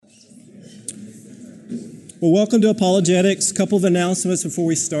Well, welcome to Apologetics. A couple of announcements before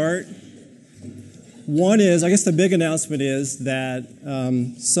we start. One is, I guess the big announcement is that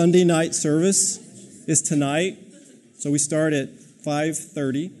Sunday night service is tonight. So we start at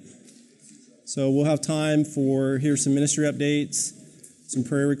 5:30. So we'll have time for, here's some ministry updates, some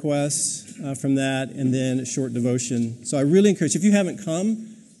prayer requests from that, and then a short devotion. So I really encourage, if you haven't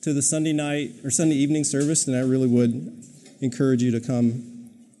come to the Sunday night or Sunday evening service, then I really would encourage you to come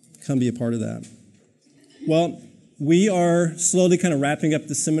be a part of that. Well, we are slowly kind of wrapping up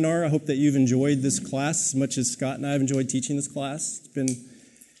the seminar. I hope that you've enjoyed this class as much as Scott and I have enjoyed teaching this class.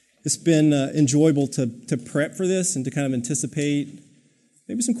 It's been enjoyable to prep for this and to kind of anticipate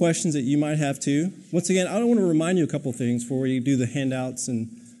maybe some questions that you might have too. Once again, I want to remind you a couple things before we do the handouts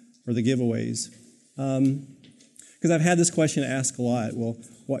or the giveaways. Because I've had this question asked a lot. Well,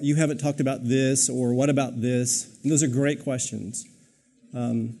 what, you haven't talked about this, or what about this? And those are great questions.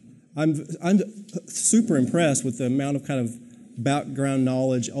 I'm super impressed with the amount of kind of background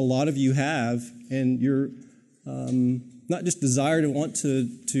knowledge a lot of you have, and your not just desire to want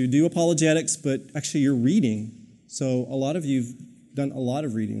to do apologetics, but actually you're reading. So a lot of you've done a lot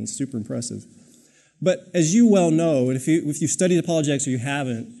of reading. It's super impressive. But as you well know, and if you studied apologetics or you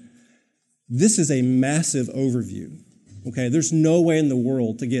haven't, this is a massive overview. Okay, there's no way in the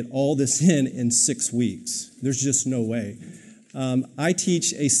world to get all this in 6 weeks. There's just no way. I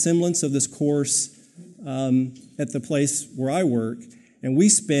teach a semblance of this course at the place where I work, and we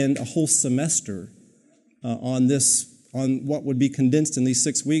spend a whole semester on what would be condensed in these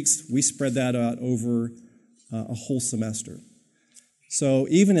 6 weeks. We spread that out over a whole semester. So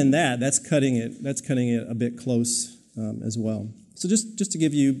even in that's cutting it a bit close as well. So just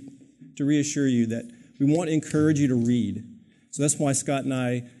to reassure you that we want to encourage you to read. So that's why Scott and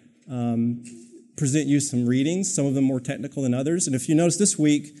I present you some readings, some of them more technical than others. And if you notice this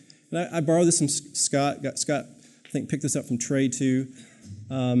week, and I borrowed this from Scott, I think picked this up from Trey too.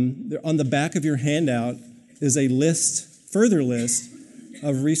 On the back of your handout is a further list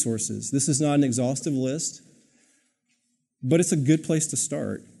of resources. This is not an exhaustive list, but it's a good place to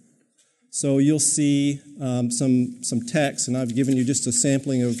start. So you'll see some text, and I've given you just a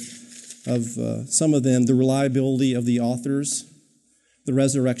sampling of some of them: the reliability of the authors, the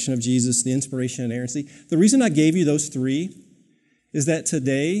resurrection of Jesus, the inspiration and inerrancy. The reason I gave you those three is that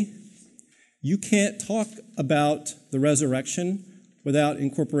today you can't talk about the resurrection without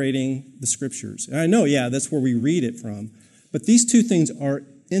incorporating the Scriptures. And I know, that's where we read it from, but these two things are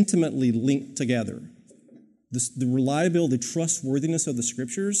intimately linked together. The reliability, the trustworthiness of the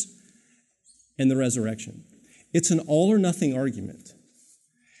Scriptures, and the resurrection. It's an all-or-nothing argument.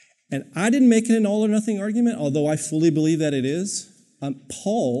 And I didn't make it an all-or-nothing argument, although I fully believe that it is.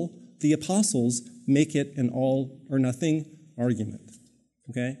 Paul, the apostles, make it an all-or-nothing argument.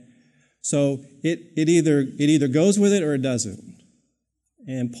 Okay? So it either goes with it or it doesn't.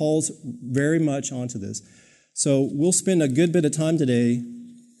 And Paul's very much onto this. So we'll spend a good bit of time today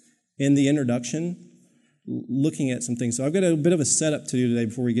in the introduction looking at some things. So I've got a bit of a setup to do today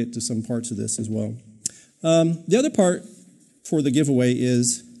before we get to some parts of this as well. The other part for the giveaway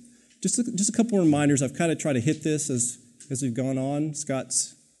is just a couple of reminders. I've kind of tried to hit this as we've gone on.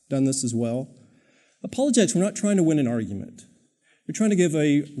 Scott's done this as well. Apologetics, we're not trying to win an argument. We're trying to give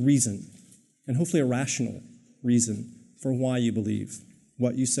a reason, and hopefully a rational reason for why you believe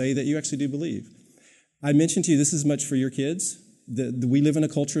what you say that you actually do believe. I mentioned to you this is much for your kids. We live in a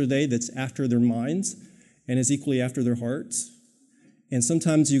culture today that's after their minds and is equally after their hearts. And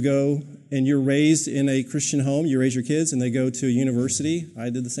sometimes you go and you're raised in a Christian home, you raise your kids and they go to a university. I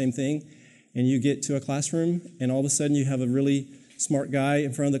did the same thing. And you get to a classroom and all of a sudden you have a really smart guy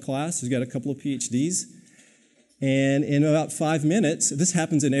in front of the class who's got a couple of PhDs. And in about 5 minutes, this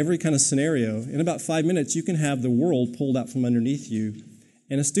happens in every kind of scenario, in about 5 minutes you can have the world pulled out from underneath you.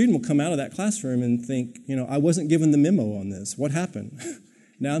 And a student will come out of that classroom and think, I wasn't given the memo on this. What happened?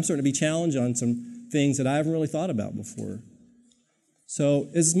 Now I'm starting to be challenged on some things that I haven't really thought about before. So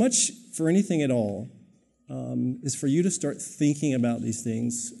as much for anything at all is for you to start thinking about these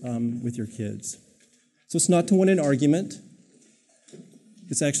things with your kids. So it's not to win an argument.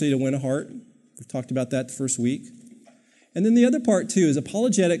 It's actually to win a heart. We've talked about that the first week. And then the other part, too, is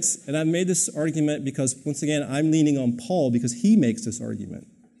apologetics, and I've made this argument because, once again, I'm leaning on Paul because he makes this argument.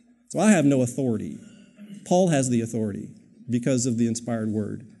 So I have no authority. Paul has the authority because of the inspired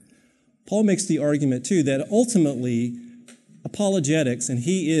word. Paul makes the argument, too, that ultimately apologetics, and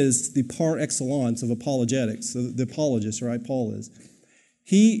he is the par excellence of apologetics, the apologist, right? Paul is.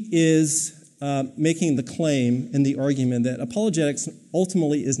 He is making the claim and the argument that apologetics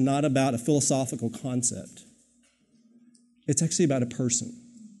ultimately is not about a philosophical concept. It's actually about a person.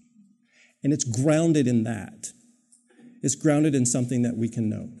 And it's grounded in that. It's grounded in something that we can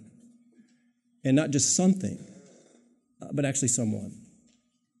know. And not just something, but actually someone.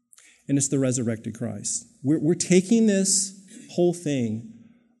 And it's the resurrected Christ. We're taking this whole thing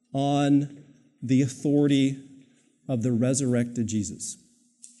on the authority of the resurrected Jesus.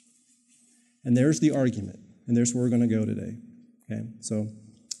 And there's the argument. And there's where we're going to go today. Okay, so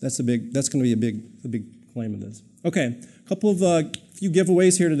that's going to be a big claim of this. Okay, a couple of few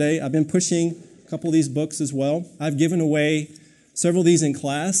giveaways here today. I've been pushing a couple of these books as well. I've given away several of these in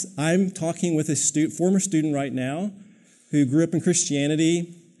class. I'm talking with a former student right now who grew up in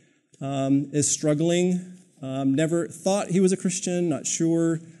Christianity, is struggling, never thought he was a Christian, not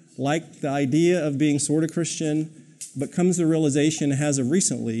sure, liked the idea of being sort of Christian, but comes to the realization as of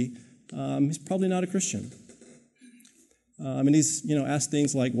recently, he's probably not a Christian. And he's, asked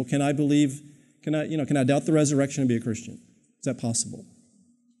things like, well, can I doubt the resurrection and be a Christian? Is that possible?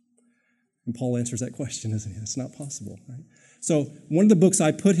 And Paul answers that question, isn't he? It's not possible, right? So one of the books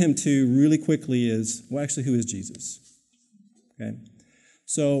I put him to really quickly is, well, actually, who is Jesus? Okay.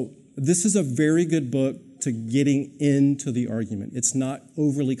 So this is a very good book to getting into the argument. It's not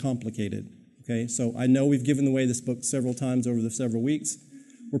overly complicated, okay? So I know we've given away this book several times over the several weeks.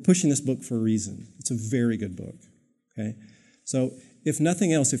 We're pushing this book for a reason. It's a very good book, okay? So if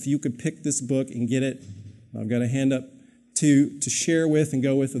nothing else, if you could pick this book and get it, I've got a hand up to share with and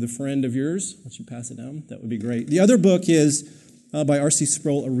go with a friend of yours. Why don't you pass it down? That would be great. The other book is by R.C.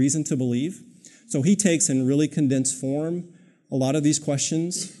 Sproul, A Reason to Believe. So he takes in really condensed form a lot of these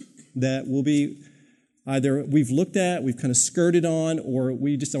questions that will be either we've looked at, we've kind of skirted on, or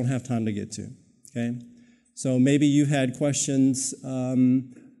we just don't have time to get to, okay? So maybe you had questions, a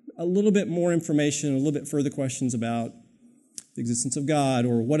little bit more information, a little bit further questions about the existence of God,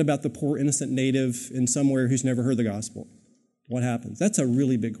 or what about the poor innocent native in somewhere who's never heard the gospel? What happens? That's a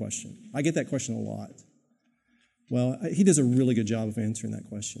really big question. I get that question a lot. Well, he does a really good job of answering that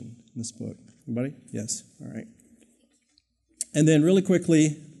question in this book. Anybody? Yes. All right. And then really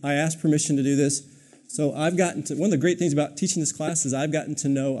quickly, I asked permission to do this. So I've gotten to, one of the great things about teaching this class is I've gotten to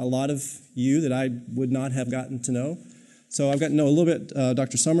know a lot of you that I would not have gotten to know. So I've gotten to know a little bit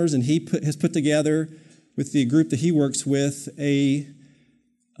Dr. Summers, and he has put together with the group that he works with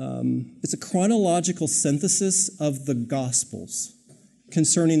it's a chronological synthesis of the Gospels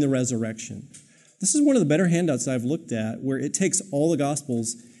concerning the resurrection. This is one of the better handouts I've looked at, where it takes all the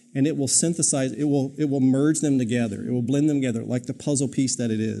Gospels and it will synthesize, it will merge them together. It will blend them together like the puzzle piece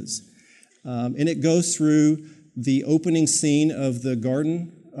that it is. And it goes through the opening scene of the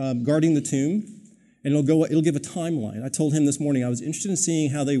garden, guarding the tomb, and it'll give a timeline. I told him this morning I was interested in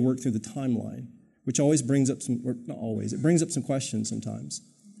seeing how they work through the timeline, which always brings up not always, it brings up some questions sometimes.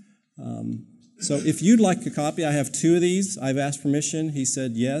 So if you'd like a copy, I have 2 of these. I've asked permission. He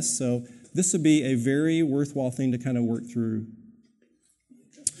said yes. So this would be a very worthwhile thing to kind of work through.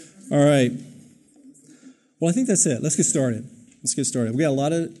 All right. Well, I think that's it. Let's get started. We got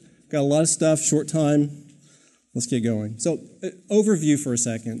a lot of stuff, short time. Let's get going. So overview for a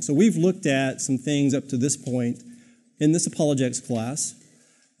second. So we've looked at some things up to this point in this apologetics class.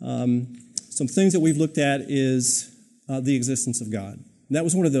 Some things that we've looked at is the existence of God. And that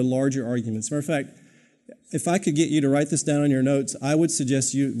was one of the larger arguments. As a matter of fact, if I could get you to write this down on your notes, I would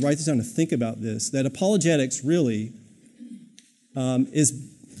suggest you write this down to think about this, that apologetics really is,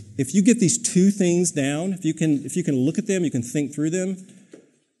 if you get these 2 things down, if you can look at them, you can think through them,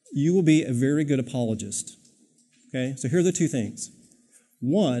 you will be a very good apologist. Okay? So here are the 2 things.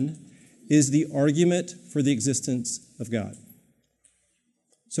 One is the argument for the existence of God.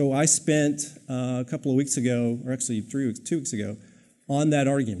 So I spent a couple of weeks ago, or actually 2 weeks ago, on that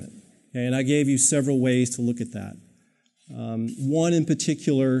argument. Okay? And I gave you several ways to look at that. One in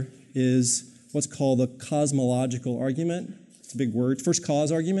particular is what's called the cosmological argument. It's a big word. First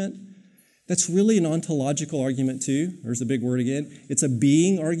cause argument. That's really an ontological argument too. There's the big word again. It's a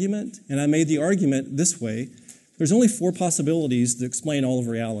being argument. And I made the argument this way. There's only 4 possibilities to explain all of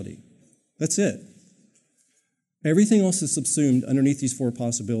reality. That's it. Everything else is subsumed underneath these 4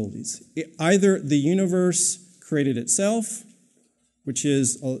 possibilities. Either the universe created itself, which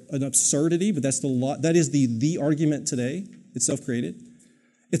is an absurdity, but that is the argument today. It's self-created.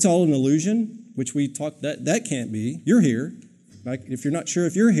 It's all an illusion, which we talked, that can't be. You're here. If you're not sure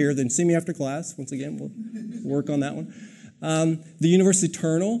if you're here, then see me after class. Once again, we'll work on that one. The universe is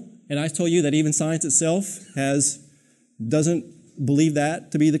eternal, and I told you that even science itself doesn't believe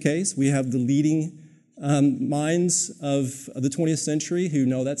that to be the case. We have the leading minds of the 20th century who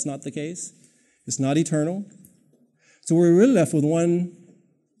know that's not the case. It's not eternal. So we're really left with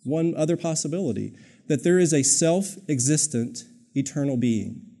one other possibility, that there is a self-existent eternal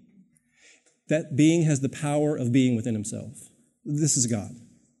being. That being has the power of being within himself. This is God.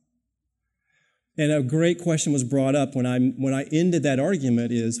 And a great question was brought up when I ended that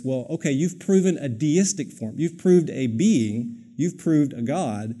argument is, well, okay, you've proven a deistic form. You've proved a being. You've proved a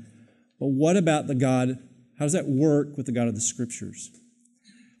God. But what about the God? How does that work with the God of the Scriptures?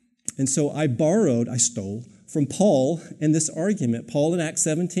 And so I stole from Paul in this argument. Paul in Acts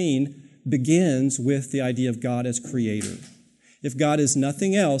 17 begins with the idea of God as creator. If God is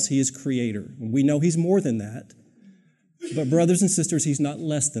nothing else, he is creator. And we know he's more than that. But brothers and sisters, he's not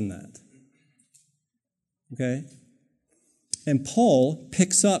less than that. Okay? And Paul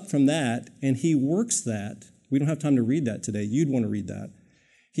picks up from that, and he works that. We don't have time to read that today. You'd want to read that.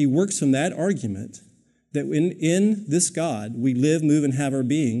 He works from that argument that in this God, we live, move, and have our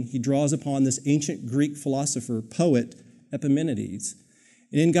being. He draws upon this ancient Greek philosopher, poet, Epimenides.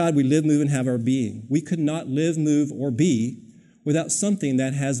 And in God, we live, move, and have our being. We could not live, move, or be without something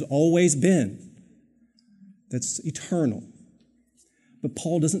that has always been, that's eternal. But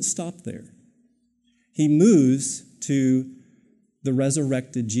Paul doesn't stop there. He moves to the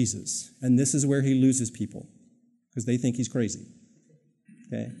resurrected Jesus. And this is where he loses people, because they think he's crazy.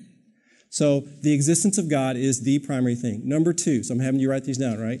 Okay? So the existence of God is the primary thing. Number two, so I'm having you write these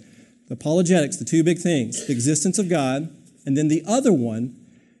down, right? The apologetics, the two big things, the existence of God, and then the other one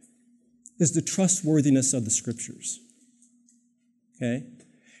is the trustworthiness of the Scriptures. Okay?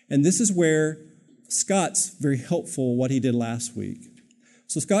 And this is where Scott's very helpful, what he did last week.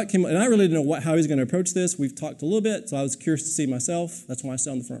 So Scott came, and I really didn't know how he was going to approach this. We've talked a little bit, so I was curious to see myself. That's why I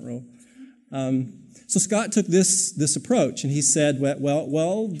sat on the front row. So Scott took this approach, and he said,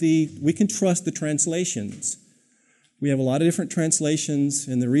 we can trust the translations. We have a lot of different translations,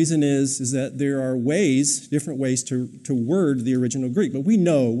 and the reason is that there are different ways to word the original Greek, but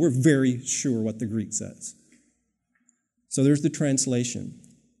we're very sure what the Greek says. So there's the translation.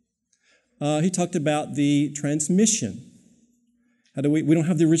 He talked about the transmission. We don't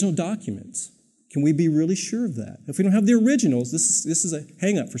have the original documents. Can we be really sure of that? If we don't have the originals, this is a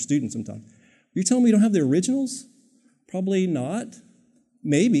hang-up for students sometimes. You're telling me you don't have the originals? Probably not.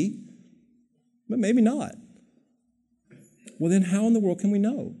 Maybe. But maybe not. Well, then how in the world can we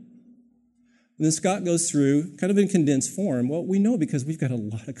know? And then Scott goes through, kind of in condensed form, well, we know because we've got a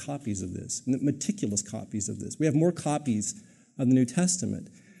lot of copies of this, meticulous copies of this. We have more copies of the New Testament.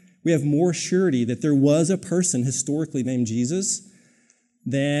 We have more surety that there was a person historically named Jesus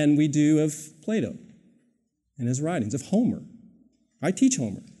than we do of Plato and his writings, of Homer. I teach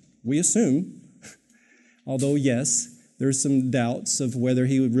Homer. We assume, although yes, there's some doubts of whether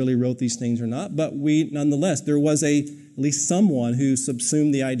he really wrote these things or not, but nonetheless, there was at least someone who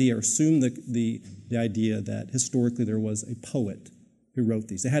subsumed the idea or assumed the idea that historically there was a poet who wrote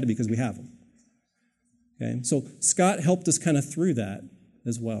these. They had to be because we have them. Okay, so Scott helped us kind of through that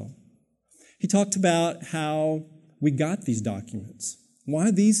as well. He talked about how we got these documents.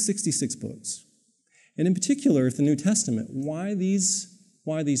 Why these 66 books? And in particular, the New Testament, why these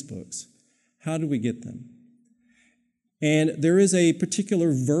books? How did we get them? And there is a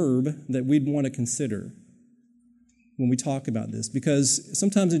particular verb that we'd want to consider when we talk about this, because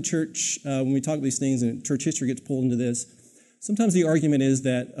sometimes in church, when we talk about these things and church history gets pulled into this, sometimes the argument is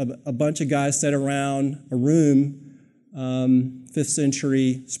that a bunch of guys sat around a room, 5th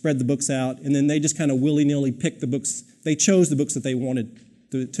century, spread the books out, and then they just kind of willy-nilly picked the books. They chose the books that they wanted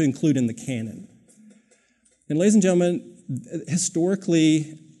to include in the canon. And ladies and gentlemen,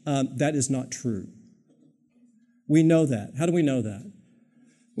 historically, that is not true. We know that. How do we know that?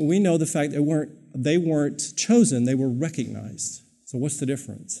 Well, we know the fact that they weren't chosen, they were recognized. So what's the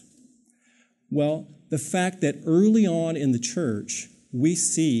difference? Well, the fact that early on in the church, we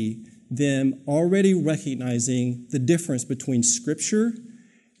see them already recognizing the difference between Scripture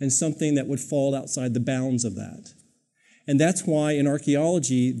and something that would fall outside the bounds of that. And that's why in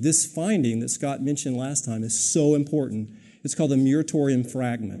archaeology, this finding that Scott mentioned last time is so important. It's called the Muratorian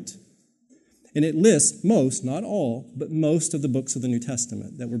Fragment. And it lists most, not all, but most of the books of the New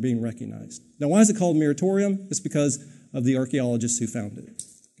Testament that were being recognized. Now, why is it called Muratorium? It's because of the archaeologists who found it.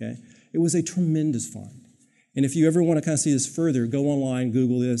 Okay? It was a tremendous find. And if you ever want to kind of see this further, go online,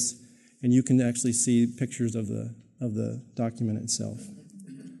 Google this, and you can actually see pictures of the document itself.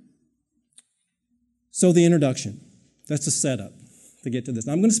 So the introduction. That's the setup to get to this.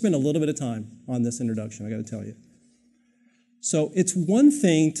 Now, I'm going to spend a little bit of time on this introduction, I got to tell you. So it's one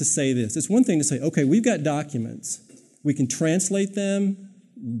thing to say this. It's one thing to say, okay, we've got documents. We can translate them.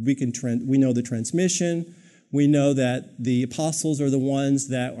 We know the transmission. We know that the apostles are the ones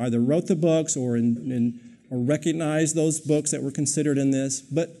that either wrote the books or recognized those books that were considered in this.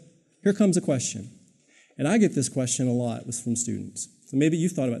 But here comes a question. And I get this question a lot from students. So maybe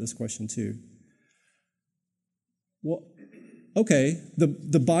you've thought about this question too. Well, okay,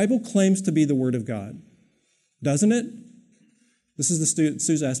 the Bible claims to be the Word of God, doesn't it? This is the student,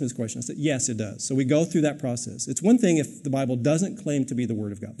 Sue's asked me this question. I said, yes, it does. So we go through that process. It's one thing if the Bible doesn't claim to be the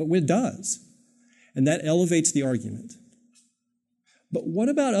Word of God, but it does. And that elevates the argument. But what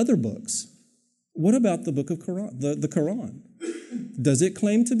about other books? What about the book of Quran, the Quran? Does it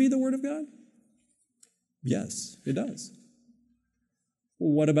claim to be the Word of God? Yes, it does.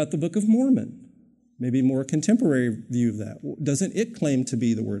 Well, what about the Book of Mormon? Maybe a more contemporary view of that. Doesn't it claim to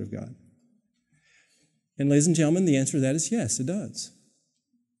be the Word of God? And ladies and gentlemen, the answer to that is yes, it does.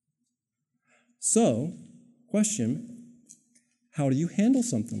 So, question, how do you handle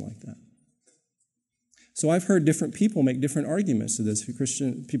something like that? So I've heard different people make different arguments to this,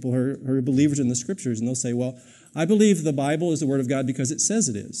 Christian people who are believers in the Scriptures, and they'll say, well, I believe the Bible is the Word of God because it says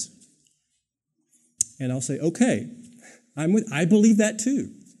it is. And I'll say, okay, I believe that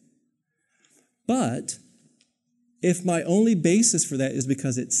too. But if my only basis for that is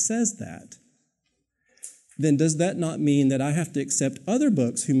because it says that, then does that not mean that I have to accept other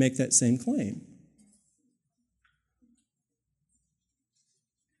books who make that same claim?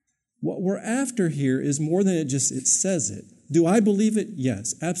 What we're after here is more than it says it. Do I believe it?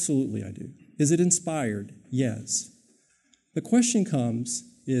 Yes, absolutely I do. Is it inspired? Yes. The question comes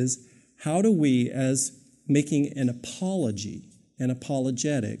is, how do we, as making an apology, an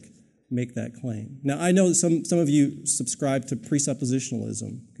apologetic, make that claim? Now, I know that some of you subscribe to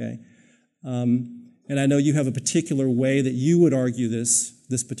presuppositionalism, okay? And I know you have a particular way that you would argue this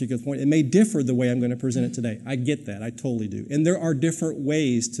particular point. It may differ the way I'm going to present it today. I get that. I totally do. And there are different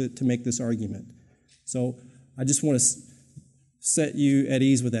ways to make this argument. So I just want to set you at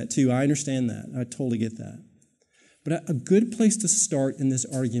ease with that too. I understand that. I totally get that. But a good place to start in this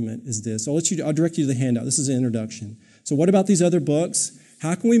argument is this. I'll direct you to the handout. This is an introduction. So what about these other books?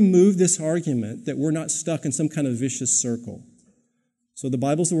 How can we move this argument that we're not stuck in some kind of vicious circle? So the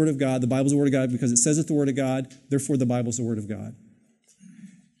Bible's the Word of God. The Bible's the Word of God because it says it's the Word of God. Therefore, the Bible's the Word of God.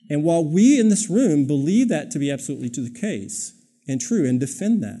 And while we in this room believe that to be absolutely the case and true and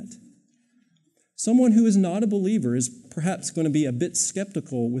defend that, someone who is not a believer is perhaps going to be a bit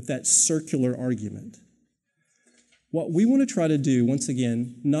skeptical with that circular argument. What we want to try to do, once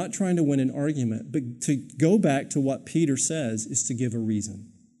again, not trying to win an argument, but to go back to what Peter says, is to give a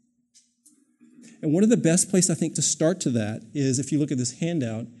reason. And one of the best places, I think, to start to that is, if you look at this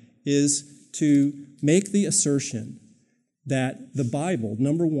handout, is to make the assertion that the Bible,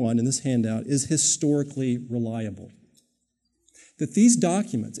 number one in this handout, is historically reliable. That these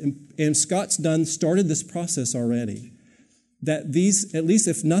documents, and Scott's started this process already, that these, at least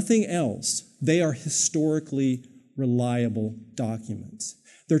if nothing else, they are historically reliable documents.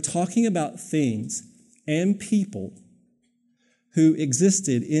 They're talking about things and people who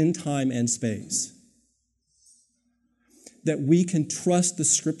existed in time and space. That we can trust the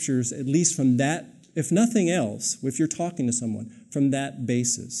Scriptures, at least from that, if nothing else, if you're talking to someone, from that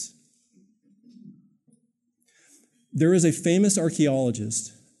basis. There is a famous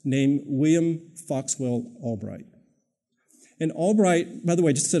archaeologist named William Foxwell Albright. And Albright, by the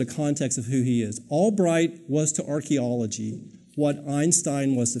way, just to set a context of who he is, Albright was to archaeology what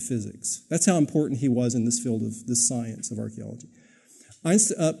Einstein was to physics. That's how important he was in this field of this science of archaeology.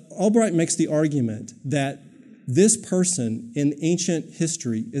 Albright makes the argument that this person in ancient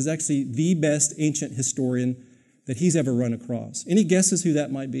history is actually the best ancient historian that he's ever run across. Any guesses who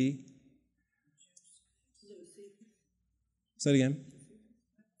that might be? Say it again.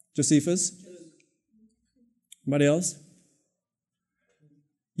 Josephus? Anybody else?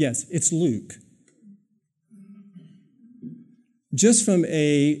 Yes, it's Luke. Just from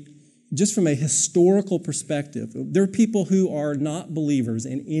a historical perspective, there are people who are not believers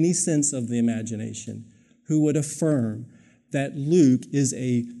in any sense of the imagination who would affirm that Luke is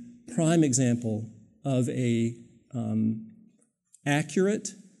a prime example of a accurate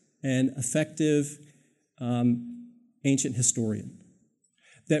and effective ancient historian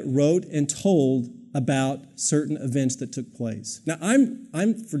that wrote and told about certain events that took place. Now,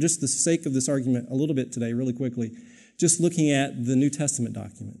 I'm for just the sake of this argument a little bit today, really quickly, just looking at the New Testament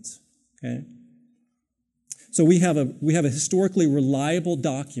documents. Okay, so we have a historically reliable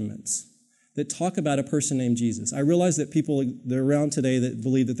documents that talk about a person named Jesus. I realize that people that are around today that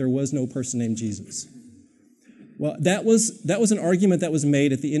believe that there was no person named Jesus. Well, that was an argument that was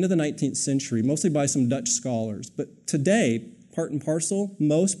made at the end of the 19th century, mostly by some Dutch scholars. But today, part and parcel,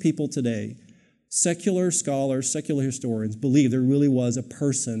 most people today, secular scholars, secular historians, believe there really was a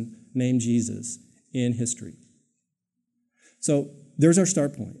person named Jesus in history. So there's our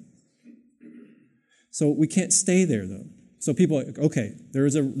start point. So we can't stay there, though. So people are like, okay,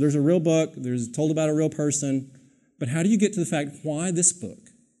 there's a real book, there's told about a real person, But how do you get to the fact, why this book?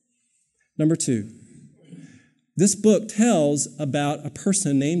 Number 2, this book tells about a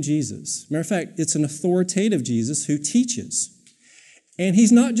person named Jesus. Matter of fact, it's an authoritative Jesus who teaches. And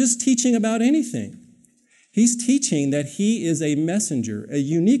he's not just teaching about anything. He's teaching that he is a messenger, a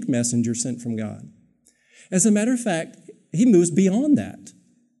unique messenger sent from God. As a matter of fact, he moves beyond that.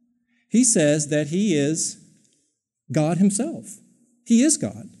 He says that he is God himself. He is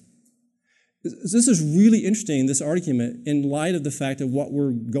God. This is really interesting, this argument, in light of the fact of what we're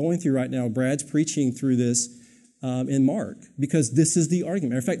going through right now. Brad's preaching through this in Mark, because this is the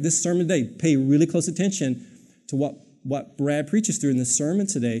argument. In fact, this sermon today, pay really close attention to what Brad preaches through in this sermon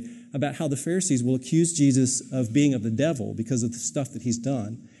today about how the Pharisees will accuse Jesus of being of the devil because of the stuff that he's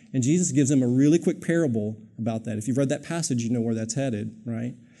done. And Jesus gives them a really quick parable about that. If you've read that passage, you know where that's headed,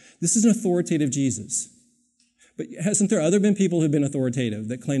 right? This is an authoritative Jesus. But hasn't there been people who've been authoritative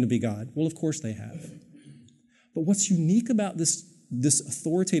that claim to be God? Well, of course they have. But what's unique about this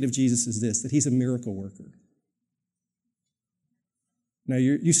authoritative Jesus is this, that he's a miracle worker. Now,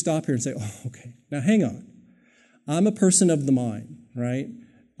 you stop here and say, oh, okay, now hang on. I'm a person of the mind, right?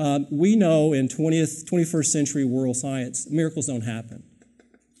 We know in 21st century world science, miracles don't happen.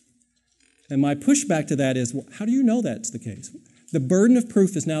 And my pushback to that is, well, how do you know that's the case? The burden of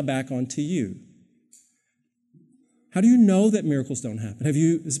proof is now back onto you. How do you know that miracles don't happen?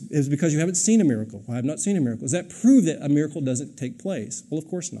 Is it because you haven't seen a miracle? Well, I have not seen a miracle. Does that prove that a miracle doesn't take place? Well, of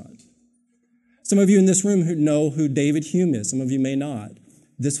course not. Some of you in this room who know who David Hume is. Some of you may not.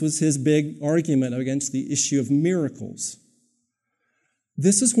 This was his big argument against the issue of miracles.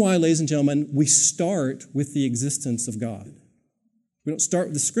 This is why, ladies and gentlemen, we start with the existence of God. We don't start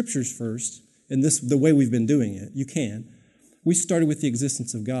with the scriptures first, and this the way we've been doing it. You can. We started with the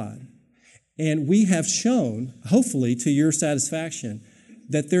existence of God. And we have shown, hopefully to your satisfaction,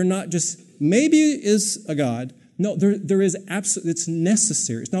 that they're not just, maybe is a God. No, there is absolutely, it's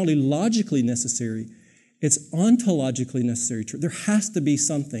necessary. It's not only logically necessary, it's ontologically necessary. There has to be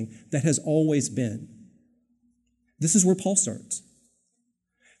something that has always been. This is where Paul starts.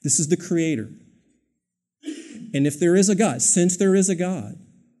 This is the Creator. And if there is a God, since there is a God,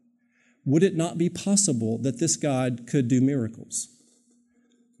 would it not be possible that this God could do miracles?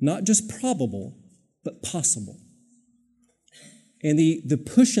 Not just probable, but possible. And the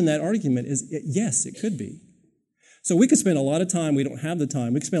push in that argument is, yes, it could be. So we could spend a lot of time, we don't have the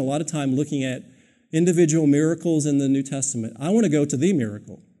time, we could spend a lot of time looking at individual miracles in the New Testament. I want to go to the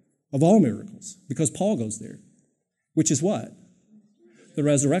miracle of all miracles, because Paul goes there, which is what? The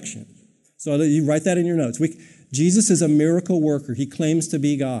resurrection. So you write that in your notes. Jesus is a miracle worker. He claims to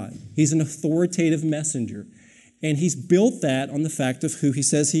be God. He's an authoritative messenger. And he's built that on the fact of who he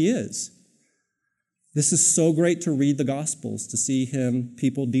says he is. This is so great to read the Gospels, to see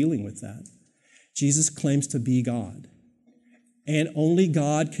people dealing with that. Jesus claims to be God. And only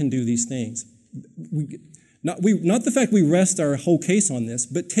God can do these things. Not the fact we rest our whole case on this,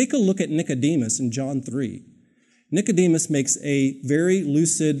 but take a look at Nicodemus in John 3. Nicodemus makes a very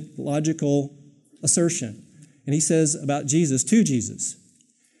lucid, logical assertion. And he says about Jesus, to Jesus,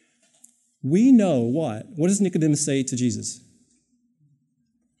 we know what? What does Nicodemus say to Jesus?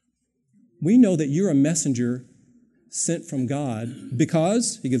 We know that you're a messenger sent from God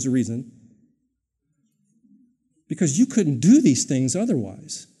because, he gives a reason, because you couldn't do these things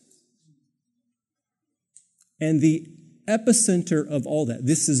otherwise. And the epicenter of all that,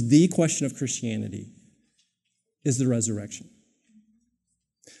 this is the question of Christianity, is the resurrection.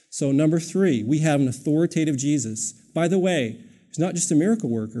 So number 3, we have an authoritative Jesus. By the way, he's not just a miracle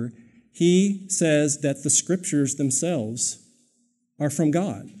worker. He says that the scriptures themselves are from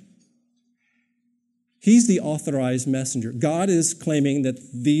God. He's the authorized messenger. God is claiming that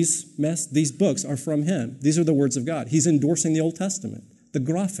these books are from him. These are the words of God. He's endorsing the Old Testament, the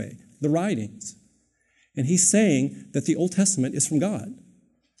graphe, the writings. And he's saying that the Old Testament is from God.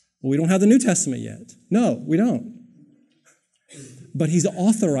 Well, we don't have the New Testament yet. No, we don't. But he's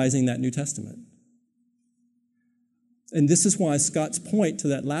authorizing that New Testament. And this is why Scott's point to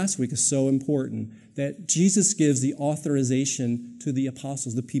that last week is so important, that Jesus gives the authorization to the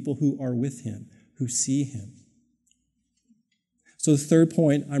apostles, the people who are with him, who see him. So the third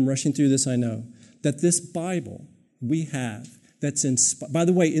point, I'm rushing through this, I know, that this Bible we have, by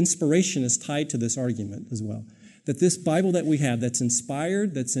the way, inspiration is tied to this argument as well, that this Bible that we have that's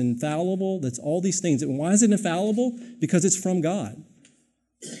inspired, that's infallible, that's all these things. And why is it infallible? Because it's from God.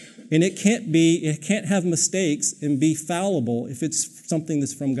 And it can't have mistakes and be fallible if it's something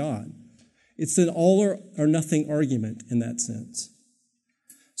that's from God. It's an all or nothing argument in that sense.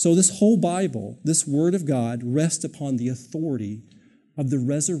 So this whole Bible, this Word of God, rests upon the authority of the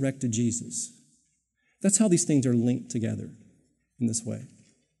resurrected Jesus. That's how these things are linked together in this way.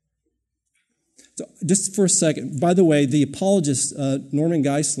 So just for a second, by the way, the apologist, Norman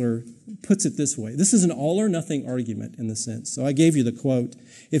Geisler, puts it this way. This is an all or nothing argument in the sense. So I gave you the quote.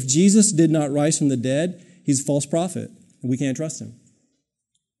 If Jesus did not rise from the dead, he's a false prophet, and we can't trust him.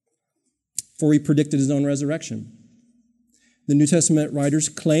 For he predicted his own resurrection. The New Testament writers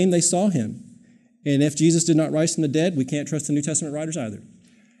claim they saw him. And if Jesus did not rise from the dead, we can't trust the New Testament writers either.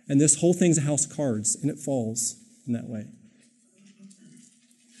 And this whole thing's a house of cards, and it falls in that way.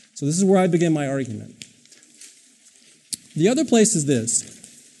 So this is where I begin my argument. The other place is this.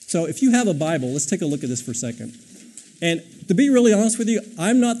 So if you have a Bible, let's take a look at this for a second. And to be really honest with you,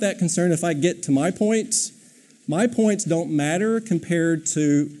 I'm not that concerned if I get to my points. My points don't matter compared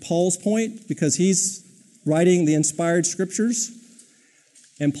to Paul's point because he's writing the inspired scriptures.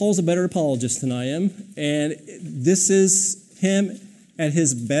 And Paul's a better apologist than I am. And this is him at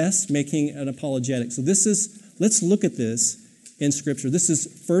his best making an apologetic. So let's look at this in Scripture. This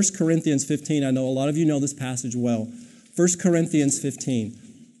is 1 Corinthians 15. I know a lot of you know this passage well. 1 Corinthians 15.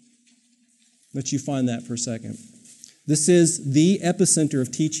 Let you find that for a second. This is the epicenter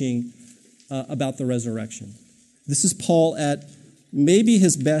of teaching about the resurrection. This is Paul at maybe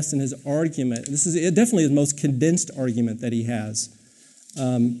his best in his argument. This is definitely his most condensed argument that he has,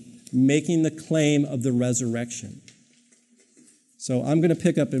 making the claim of the resurrection. So I'm going to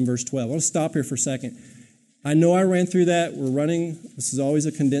pick up in verse 12. I'll stop here for a second. I know I ran through that. We're running. This is always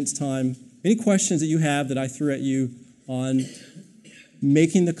a condensed time. Any questions that you have that I threw at you on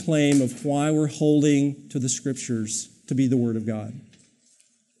making the claim of why we're holding to the Scriptures to be the Word of God?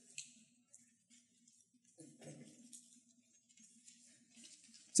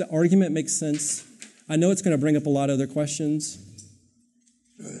 Does that argument make sense? I know it's going to bring up a lot of other questions.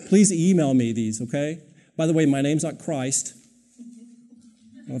 Please email me these, okay? By the way, my name's not Christ.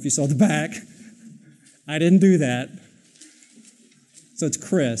 I don't know if you saw the back. I didn't do that. So it's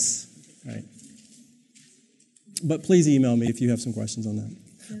Chris, right? But please email me if you have some questions on that.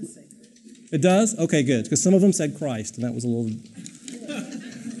 It does? Okay, good. Because some of them said Christ, and that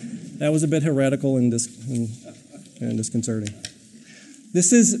was a bit heretical and disconcerting.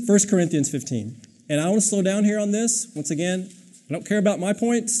 This is 1 Corinthians 15. And I want to slow down here on this. Once again, I don't care about my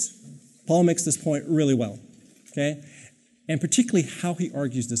points. Paul makes this point really well, okay? And particularly how he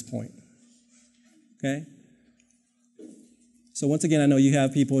argues this point, okay? So once again, I know you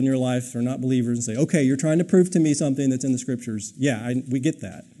have people in your life who are not believers and say, okay, you're trying to prove to me something that's in the Scriptures. Yeah, we get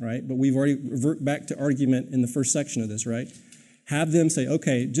that, right? But we've already revert back to argument in the first section of this, right? Have them say,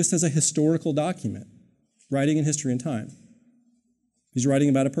 okay, just as a historical document, writing in history and time. He's writing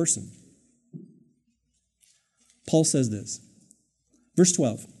about a person. Paul says this. Verse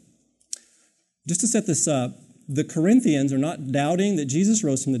 12. Just to set this up, the Corinthians are not doubting that Jesus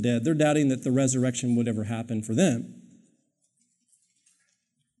rose from the dead. They're doubting that the resurrection would ever happen for them.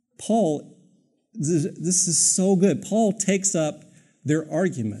 Paul, this is so good. Paul takes up their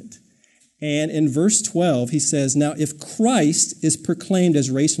argument. And in verse 12, he says, now if Christ is proclaimed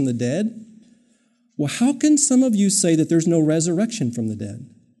as raised from the dead, well, how can some of you say that there's no resurrection from the dead?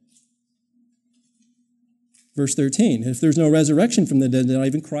 Verse 13, if there's no resurrection from the dead, then not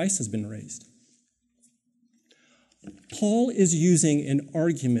even Christ has been raised. Paul is using an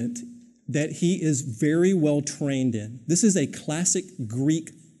argument that he is very well trained in. This is a classic Greek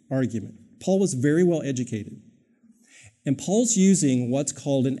argument. Paul was very well educated. And Paul's using what's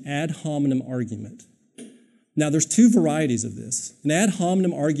called an ad hominem argument. Now, there's two varieties of this. An ad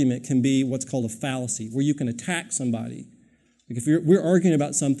hominem argument can be what's called a fallacy, where you can attack somebody. Like if we're arguing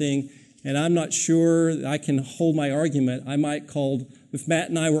about something and I'm not sure that I can hold my argument, I might call, if Matt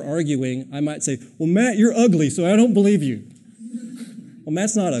and I were arguing, I might say, well, Matt, you're ugly, so I don't believe you. Well,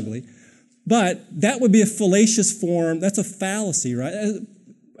 Matt's not ugly. But that would be a fallacious form. That's a fallacy, right?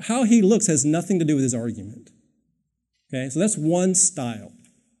 How he looks has nothing to do with his argument. Okay, so that's one style.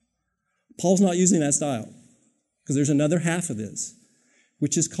 Paul's not using that style because there's another half of this,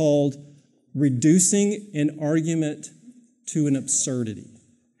 which is called reducing an argument to an absurdity.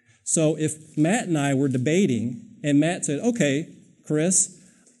 So if Matt and I were debating and Matt said, okay, Chris,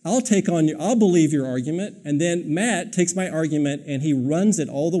 I'll believe your argument, and then Matt takes my argument and he runs it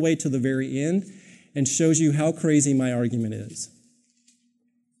all the way to the very end and shows you how crazy my argument is.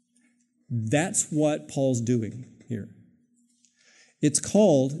 That's what Paul's doing here. It's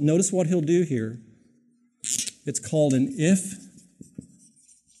called, notice what he'll do here. It's called an if-then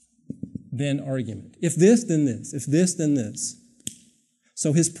argument. If this, then this. If this, then this.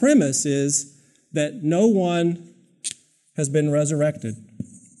 So his premise is that no one has been resurrected.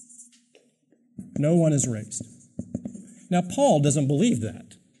 No one is raised. Now, Paul doesn't believe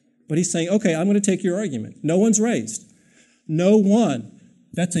that. But he's saying, okay, I'm going to take your argument. No one's raised. No one.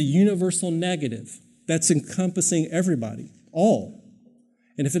 That's a universal negative. That's encompassing everybody, all.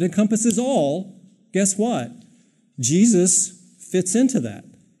 And if it encompasses all, guess what? Jesus fits into that.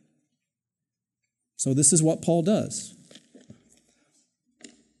 So this is what Paul does.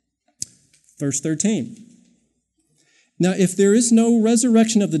 Verse 13. Now, if there is no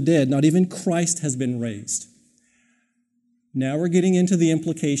resurrection of the dead, not even Christ has been raised. Now we're getting into the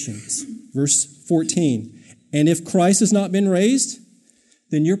implications. Verse 14. And if Christ has not been raised,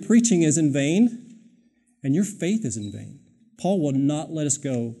 then your preaching is in vain and your faith is in vain. Paul will not let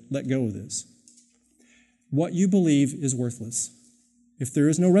go of this. What you believe is worthless. If there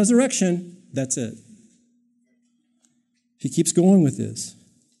is no resurrection, that's it. He keeps going with this.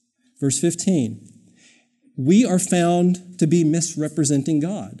 Verse 15. We are found to be misrepresenting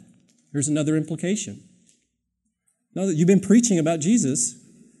God. Here's another implication. Now that you've been preaching about Jesus,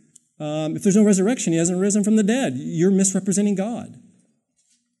 if there's no resurrection, he hasn't risen from the dead, you're misrepresenting God.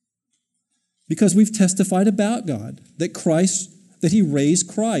 Because we've testified about God, that he raised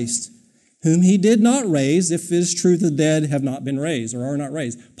Christ, whom he did not raise, if it is true the dead have not been raised or are not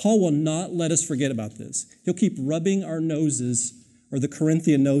raised. Paul will not let us forget about this. He'll keep rubbing our noses, or the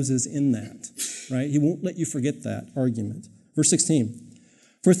Corinthian noses, in that, right? He won't let you forget that argument. Verse 16.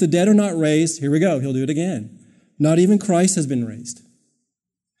 For if the dead are not raised, here we go, he'll do it again. Not even Christ has been raised.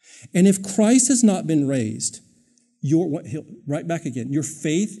 And if Christ has not been raised, right back again, your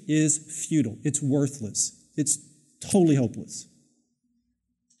faith is futile. It's worthless. It's totally hopeless.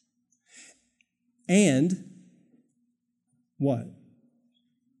 And what?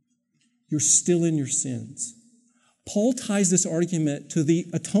 You're still in your sins. Paul ties this argument to the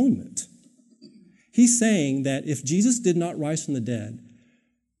atonement. He's saying that if Jesus did not rise from the dead,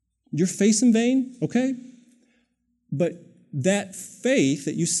 your faith's in vain, okay? But that faith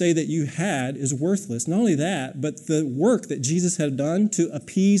that you say that you had is worthless. Not only that, but the work that Jesus had done to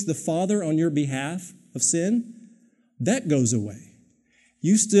appease the Father on your behalf of sin, that goes away.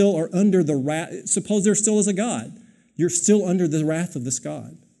 You still are under the wrath. Suppose there still is a God. You're still under the wrath of this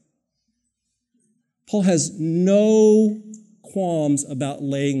God. Paul has no qualms about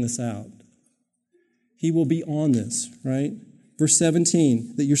laying this out. He will be on this, right? Verse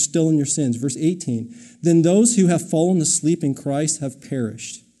 17, that you're still in your sins. Verse 18, then those who have fallen asleep in Christ have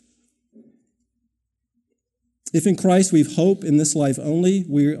perished. If in Christ we've hope in this life only,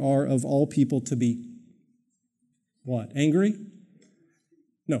 we are of all people to be what? Angry?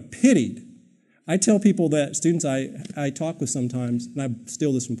 No, pitied. I tell people that, students I talk with sometimes, and I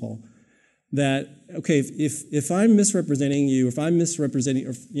steal this from Paul, that, okay, if I'm misrepresenting you,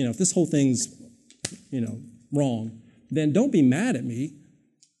 if this whole thing's, wrong, then don't be mad at me.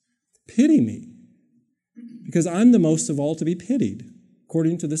 Pity me. Because I'm the most of all to be pitied,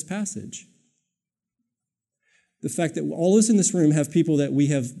 according to this passage. The fact that all of us in this room have people that we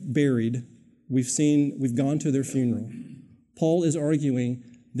have buried, we've gone to their funeral. Paul is arguing,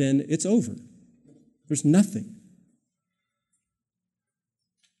 then it's over. There's nothing.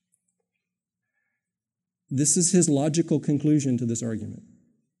 This is his logical conclusion to this argument.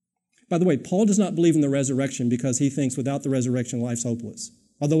 By the way, Paul does not believe in the resurrection because he thinks without the resurrection, life's hopeless,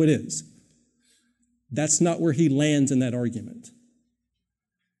 although it is. That's not where he lands in that argument.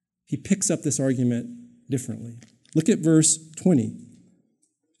 He picks up this argument differently. Look at verse 20,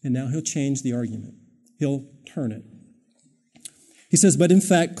 and now he'll change the argument. He'll turn it. He says, but in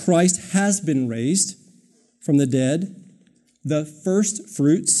fact, Christ has been raised from the dead, the first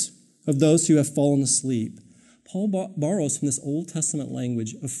fruits of those who have fallen asleep. Paul borrows from this Old Testament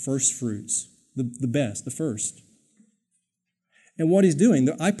language of first fruits, the best, the first. And what he's doing,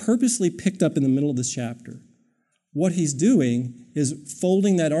 I purposely picked up in the middle of this chapter. What he's doing is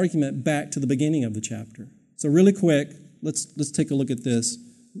folding that argument back to the beginning of the chapter. So really quick, let's take a look at this.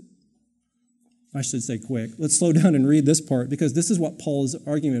 I should say quick. Let's slow down and read this part because this is what Paul is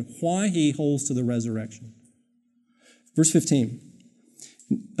arguing, why he holds to the resurrection. Verse 15.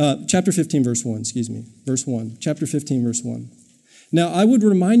 Chapter 15, verse 1, Verse 1. Chapter 15, verse 1. Now I would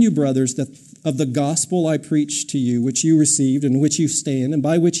remind you, brothers, that of the gospel I preached to you, which you received, and which you stand, and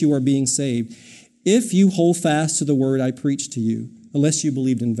by which you are being saved, if you hold fast to the word I preached to you, unless you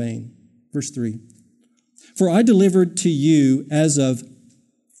believed in vain. Verse 3. For I delivered to you as of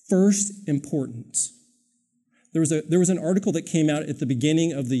first importance. There was an article that came out at the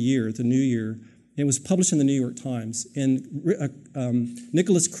beginning of the year, the new year. It was published in the New York Times, and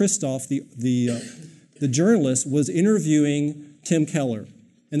Nicholas Kristof, the journalist, was interviewing Tim Keller,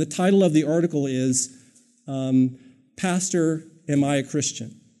 and the title of the article is "Pastor, Am I a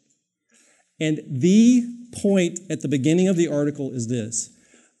Christian?" And the point at the beginning of the article is this: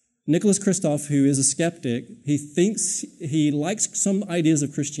 Nicholas Kristof, who is a skeptic, he likes some ideas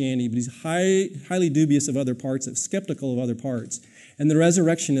of Christianity, but he's highly dubious of other parts, skeptical of other parts. And the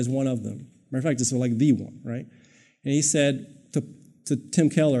resurrection is one of them. Matter of fact, it's like the one, right? And he said to Tim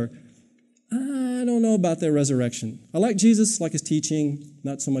Keller, I don't know about the resurrection. I like Jesus, like his teaching,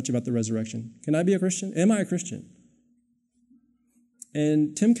 not so much about the resurrection. Can I be a Christian? Am I a Christian?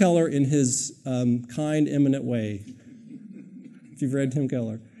 And Tim Keller, in his kind, eminent way, if you've read Tim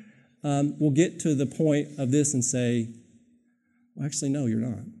Keller, will get to the point of this and say, well, actually, no, you're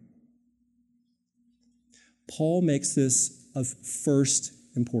not. Paul makes this of first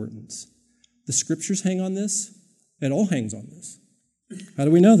importance. The scriptures hang on this. It all hangs on this. How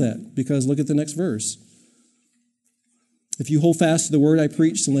do we know that? Because look at the next verse. If you hold fast to the word I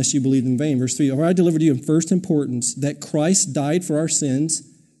preached, unless you believed in vain. Verse 3, or I delivered to you in first importance that Christ died for our sins.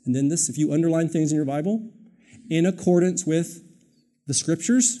 And then this, if you underline things in your Bible, in accordance with the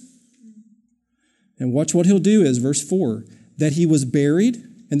scriptures. And watch what he'll do is, verse 4, that he was buried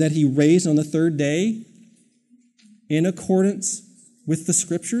and that he raised on the third day in accordance with the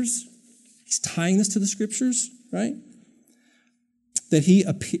scriptures. He's tying this to the scriptures, right? That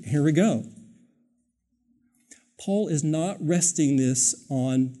here we go. Paul is not resting this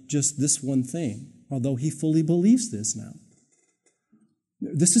on just this one thing, although he fully believes this now.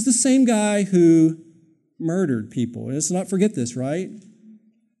 This is the same guy who murdered people. And let's not forget this, right?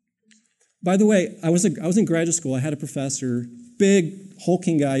 By the way, I was in graduate school. I had a professor, big,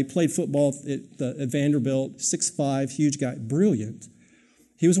 hulking guy. He played football at Vanderbilt, 6'5", huge guy, brilliant.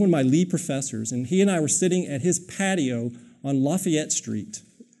 He was one of my lead professors, and he and I were sitting at his patio on Lafayette Street,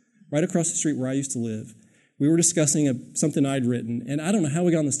 right across the street where I used to live. We were discussing something I'd written, and I don't know how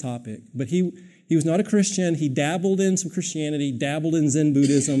we got on this topic, but he was not a Christian. He dabbled in some Christianity, dabbled in Zen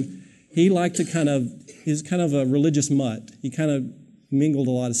Buddhism. He liked to he was kind of a religious mutt. He kind of mingled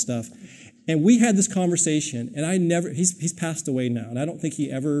a lot of stuff. And we had this conversation, and he's passed away now, and I don't think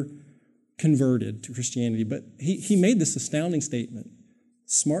he ever converted to Christianity, but he made this astounding statement.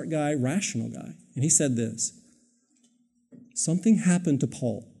 Smart guy, rational guy. And he said this, something happened to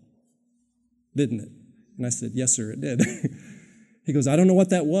Paul, didn't it? And I said, yes, sir, it did. He goes, I don't know what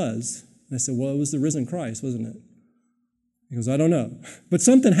that was. And I said, well, it was the risen Christ, wasn't it? He goes, I don't know. But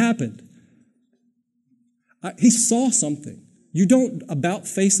something happened. He saw something. You don't about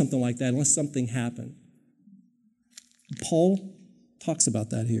face something like that unless something happened. Paul talks about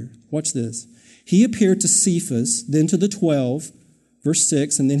that here. Watch this. He appeared to Cephas, then to the 12, verse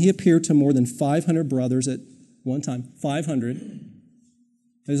 6, and then he appeared to more than 500 brothers at one time. 500.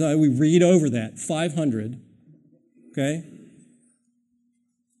 As we read over that, 500. Okay?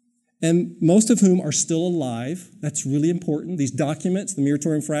 And most of whom are still alive. That's really important. These documents, the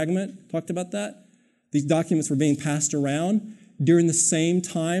Muratorian Fragment, talked about that. These documents were being passed around during the same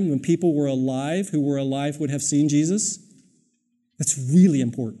time when people were alive, who were alive would have seen Jesus. That's really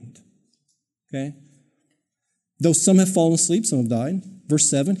important. Okay? Though some have fallen asleep, some have died. Verse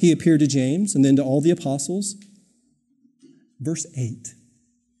 7, he appeared to James and then to all the apostles. Verse 8.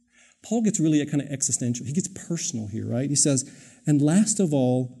 Paul gets really kind of existential. He gets personal here, right? He says, and last of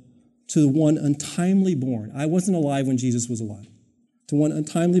all, to the one untimely born. I wasn't alive when Jesus was alive. To one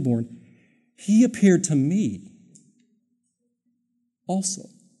untimely born, he appeared to me also.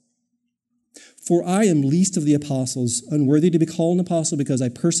 For I am least of the apostles, unworthy to be called an apostle because I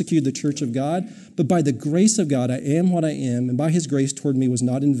persecuted the church of God. But by the grace of God, I am what I am, and by his grace toward me was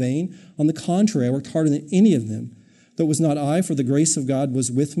not in vain. On the contrary, I worked harder than any of them. Though it was not I, for the grace of God was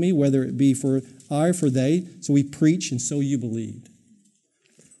with me, whether it be for I or for they. So we preach, and so you believed.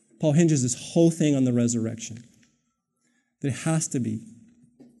 Paul hinges this whole thing on the resurrection. That it has to be.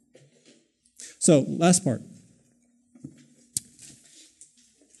 So, last part.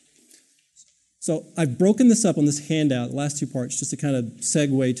 So I've broken this up on this handout, the last two parts, just to kind of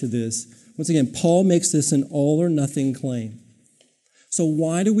segue to this. Once again, Paul makes this an all or nothing claim. So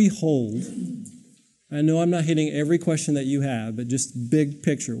why do we hold, I know I'm not hitting every question that you have, but just big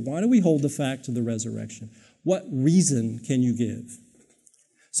picture, why do we hold the fact of the resurrection? What reason can you give?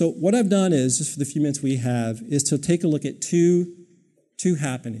 So what I've done is, just for the few minutes we have, is to take a look at two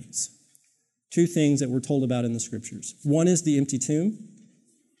happenings, two things that we're told about in the scriptures. One is the empty tomb,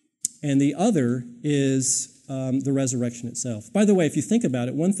 and the other is the resurrection itself. By the way, if you think about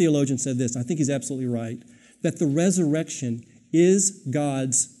it, one theologian said this, and I think he's absolutely right, that the resurrection is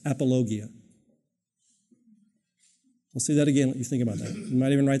God's apologia. We'll see that again, let you think about that. You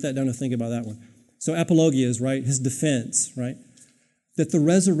might even write that down and think about that one. So apologia is, right, his defense, right? That the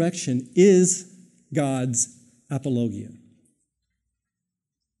resurrection is God's apologia.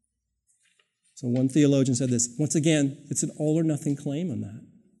 So one theologian said this. Once again, it's an all or nothing claim on that.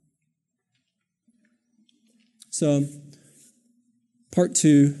 So, part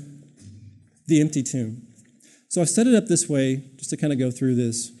 2, the empty tomb. So I've set it up this way, just to kind of go through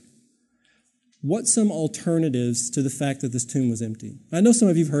this. What's some alternatives to the fact that this tomb was empty? I know some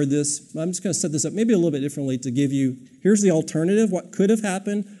of you have heard this. I'm just going to set this up maybe a little bit differently to give you, here's the alternative, what could have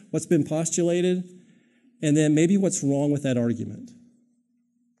happened, what's been postulated, and then maybe what's wrong with that argument.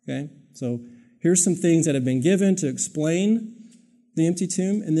 Okay? So here's some things that have been given to explain the empty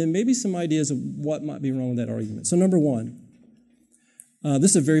tomb, and then maybe some ideas of what might be wrong with that argument. So number 1,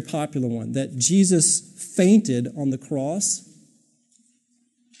 this is a very popular one, that Jesus fainted on the cross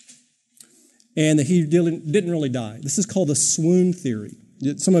and that he didn't really die. This is called the swoon theory.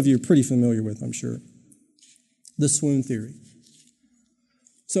 Some of you are pretty familiar with, I'm sure. The swoon theory.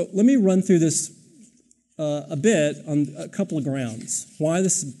 So let me run through this a bit on a couple of grounds. Why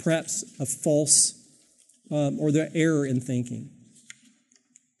this is perhaps a false or the error in thinking.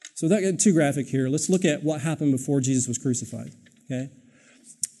 So without getting too graphic here, let's look at what happened before Jesus was crucified. Okay?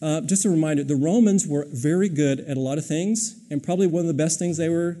 Just a reminder, the Romans were very good at a lot of things, and probably one of the best things they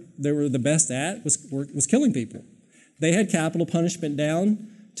were the best at was killing people. They had capital punishment down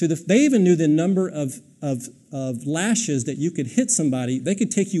to they even knew the number of lashes that you could hit somebody. They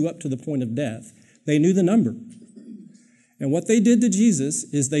could take you up to the point of death. They knew the number. And what they did to Jesus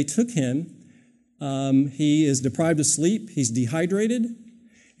is they took him. He is deprived of sleep. He's dehydrated.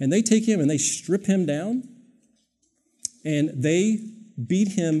 And they take him and they strip him down. And they beat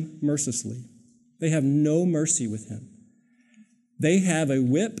him mercilessly. They have no mercy with him. They have a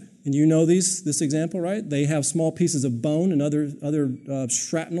whip, and you know this example, right? They have small pieces of bone and other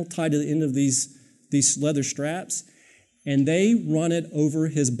shrapnel tied to the end of these leather straps, and they run it over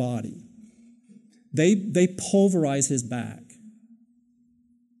his body. They pulverize his back.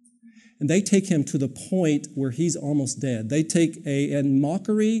 And they take him to the point where he's almost dead. They take in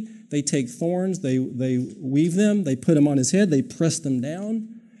mockery, they take thorns, they weave them, they put them on his head, they press them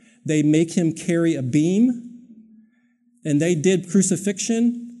down, they make him carry a beam, and they did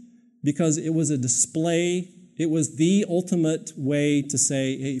crucifixion because it was a display. It was the ultimate way to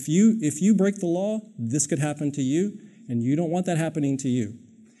say, hey, if you break the law, this could happen to you, and you don't want that happening to you.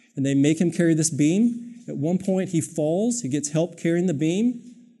 And they make him carry this beam. At one point, he falls. He gets help carrying the beam.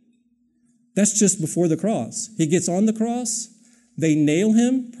 That's just before the cross. He gets on the cross. They nail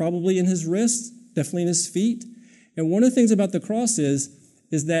him, probably in his wrists, definitely in his feet. And one of the things about the cross is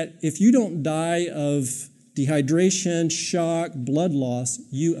that if you don't die of dehydration, shock, blood loss,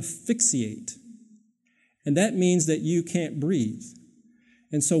 you asphyxiate. And that means that you can't breathe.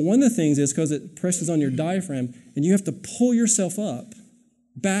 And so one of the things is because it presses on your diaphragm, and you have to pull yourself up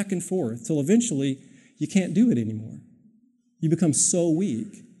back and forth till eventually you can't do it anymore. You become so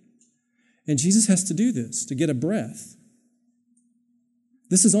weak. And Jesus has to do this to get a breath.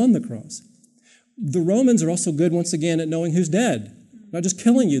 This is on the cross. The Romans are also good, once again, at knowing who's dead. Not just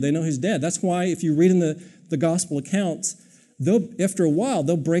killing you, they know who's dead. That's why if you read in the gospel accounts, after a while,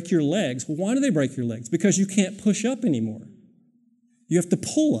 they'll break your legs. Well, why do they break your legs? Because you can't push up anymore. You have to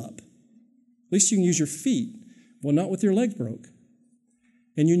pull up. At least you can use your feet. Well, not with your leg broke.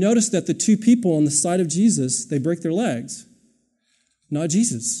 And you notice that the two people on the side of Jesus, they break their legs. Not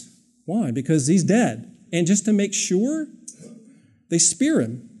Jesus. Why? Because he's dead. And just to make sure, they spear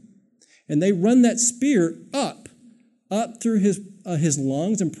him. And they run that spear up through his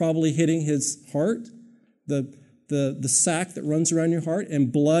lungs and probably hitting his heart, the sac that runs around your heart,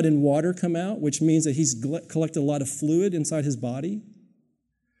 and blood and water come out, which means that he's collected a lot of fluid inside his body.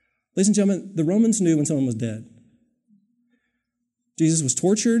 Ladies and gentlemen, the Romans knew when someone was dead. Jesus was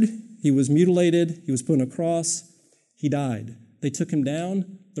tortured, he was mutilated, he was put on a cross, he died. They took him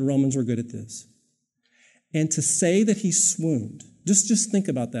down. The Romans were good at this. And to say that he swooned, just think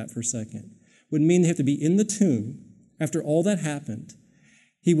about that for a second, would mean they have to be in the tomb after all that happened.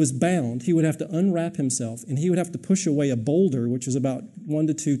 He was bound. He would have to unwrap himself, and he would have to push away a boulder, which was about 1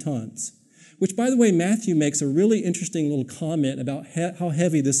 to 2 tons. Which, by the way, Matthew makes a really interesting little comment about how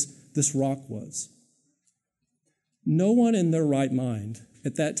heavy this rock was. No one in their right mind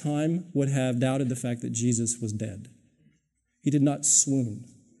at that time would have doubted the fact that Jesus was dead. He did not swoon.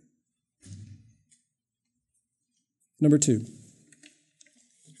 Number 2.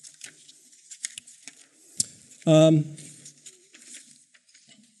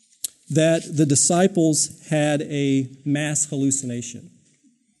 That the disciples had a mass hallucination.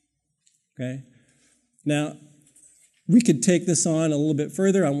 Okay? Now, we could take this on a little bit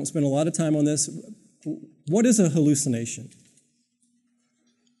further. I won't spend a lot of time on this. What is a hallucination?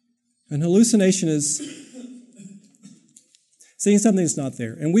 An hallucination is seeing something that's not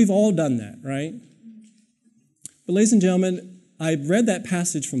there. And we've all done that, right? But ladies and gentlemen, I read that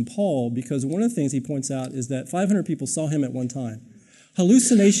passage from Paul because one of the things he points out is that 500 people saw him at one time.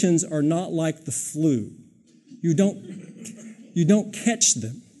 Hallucinations are not like the flu. You don't catch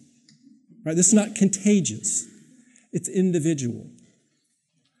them. Right? This is not contagious. It's individual.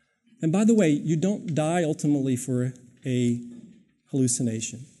 And by the way, you don't die ultimately for a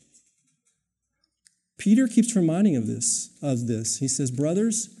hallucination. Peter keeps reminding of this. He says,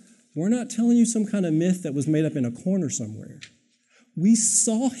 brothers, we're not telling you some kind of myth that was made up in a corner somewhere. We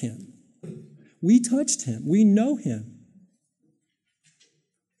saw him. We touched him. We know him.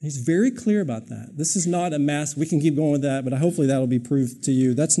 He's very clear about that. This is not a mass, we can keep going with that, but hopefully that'll be proved to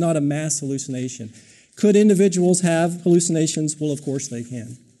you. That's not a mass hallucination. Could individuals have hallucinations? Well, of course they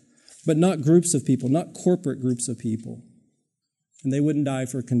can. But not groups of people, not corporate groups of people. And they wouldn't die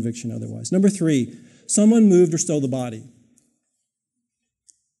for conviction otherwise. Number 3, someone moved or stole the body.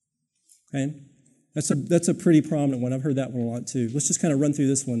 Okay? That's a pretty prominent one. I've heard that one a lot too. Let's just kind of run through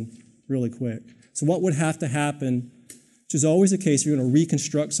this one really quick. So what would have to happen, which is always the case if you're going to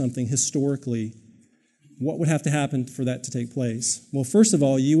reconstruct something historically, what would have to happen for that to take place? Well, first of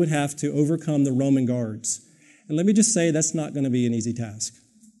all, you would have to overcome the Roman guards. And let me just say that's not going to be an easy task.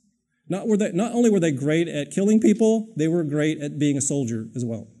 Not only were they great at killing people, they were great at being a soldier as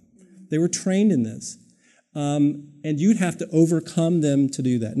well. They were trained in this. And you'd have to overcome them to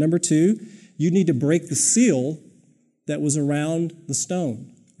do that. Number 2, you'd need to break the seal that was around the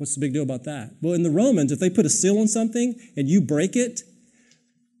stone. What's the big deal about that? Well, in the Romans, if they put a seal on something and you break it,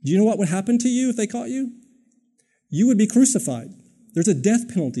 do you know what would happen to you if they caught you? You would be crucified. There's a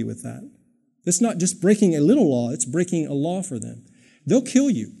death penalty with that. It's not just breaking a little law, it's breaking a law for them. They'll kill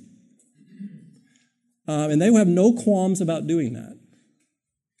you. And they will have no qualms about doing that.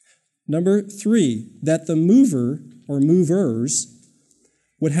 Number 3, that the mover or movers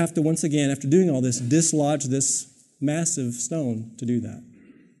would have to, once again, after doing all this, dislodge this massive stone to do that.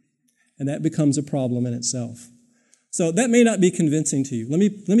 And that becomes a problem in itself. So that may not be convincing to you. Let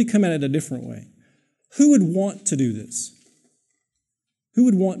me come at it a different way. Who would want to do this? Who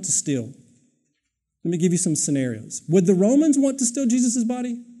would want to steal? Let me give you some scenarios. Would the Romans want to steal Jesus'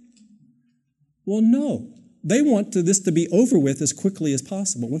 body? Well, no. They want this to be over with as quickly as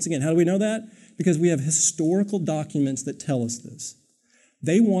possible. Once again, how do we know that? Because we have historical documents that tell us this.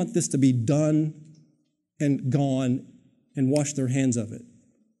 They want this to be done and gone and wash their hands of it.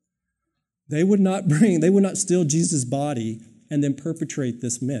 They would not steal Jesus' body and then perpetrate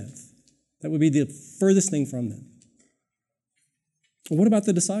this myth. That would be the furthest thing from them. Well, what about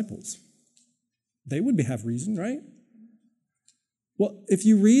the disciples? They would have reason, right? Well, if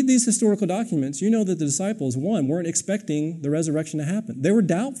you read these historical documents, you know that the disciples, one, weren't expecting the resurrection to happen. They were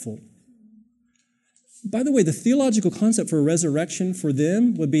doubtful. By the way, the theological concept for a resurrection for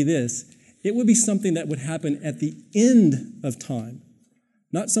them would be this. It would be something that would happen at the end of time,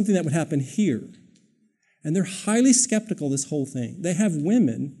 not something that would happen here. And they're highly skeptical of this whole thing. They have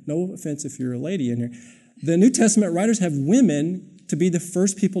women, no offense if you're a lady in here, the New Testament writers have women to be the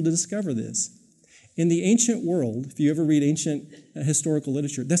first people to discover this. In the ancient world, if you ever read ancient historical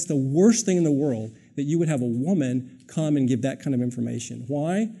literature, that's the worst thing in the world, that you would have a woman come and give that kind of information.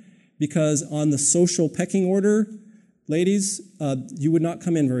 Why? Because on the social pecking order, ladies, you would not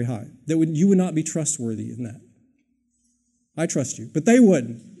come in very high. You would not be trustworthy in that. I trust you, but they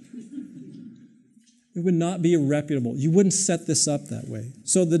wouldn't. It would not be reputable. You wouldn't set this up that way.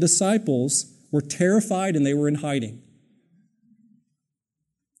 So the disciples were terrified and they were in hiding.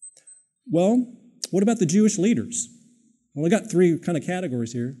 Well, what about the Jewish leaders? Well, we got 3 kind of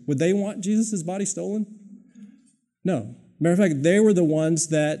categories here. Would they want Jesus' body stolen? No. Matter of fact, they were the ones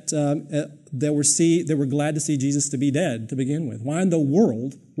that were glad to see Jesus to be dead to begin with. Why in the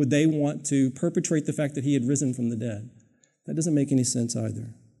world would they want to perpetrate the fact that he had risen from the dead? That doesn't make any sense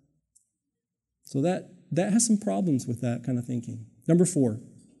either. So that has some problems with that kind of thinking. Number 4.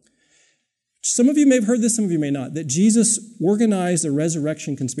 Some of you may have heard this, some of you may not, that Jesus organized a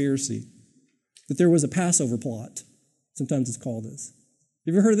resurrection conspiracy, that there was a Passover plot. Sometimes it's called this.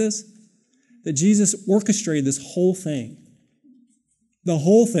 Have you ever heard of this? That Jesus orchestrated this whole thing. The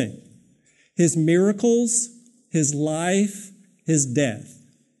whole thing. His miracles, his life, his death.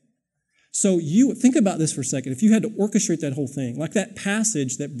 So you think about this for a second. If you had to orchestrate that whole thing, like that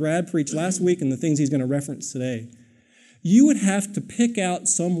passage that Brad preached last week and the things he's going to reference today, you would have to pick out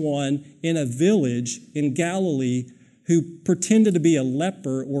someone in a village in Galilee who pretended to be a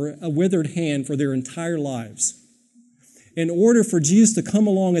leper or a withered hand for their entire lives in order for Jesus to come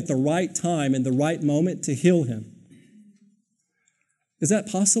along at the right time and the right moment to heal him. Is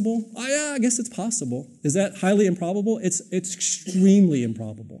that possible? Oh, yeah, I guess it's possible. Is that highly improbable? It's extremely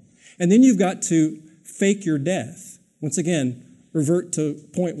improbable. And then you've got to fake your death. Once again, revert to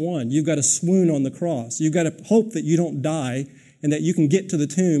point one. You've got to swoon on the cross. You've got to hope that you don't die and that you can get to the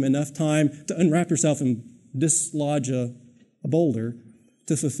tomb enough time to unwrap yourself and dislodge a boulder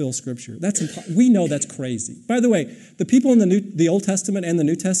to fulfill Scripture. We know that's crazy. By the way, the people in the Old Testament and the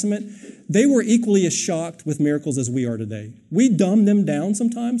New Testament, they were equally as shocked with miracles as we are today. We dumb them down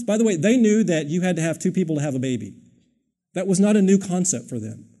sometimes. By the way, they knew that you had to have two people to have a baby. That was not a new concept for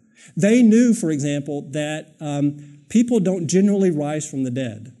them. They knew, for example, that people don't generally rise from the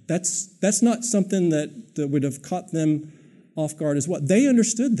dead. That's not something that would have caught them off guard as well. They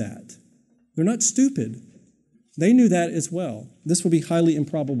understood that. They're not stupid. They knew that as well. This would be highly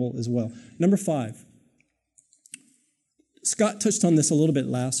improbable as well. Number 5. Scott touched on this a little bit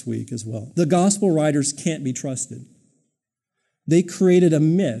last week as well. The gospel writers can't be trusted. They created a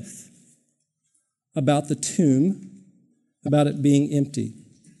myth about the tomb, about it being empty.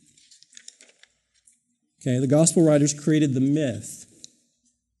 Okay, the gospel writers created the myth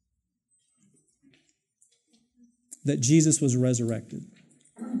that Jesus was resurrected.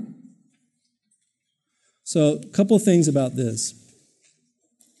 So, a couple of things about this.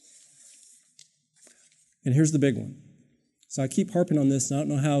 And here's the big one. So I keep harping on this, and I don't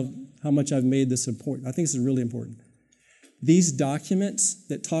know how much I've made this important. I think this is really important. These documents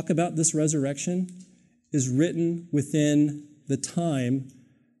that talk about this resurrection is written within the time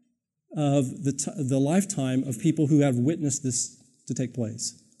of the lifetime of people who have witnessed this to take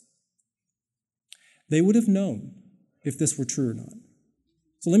place. They would have known if this were true or not.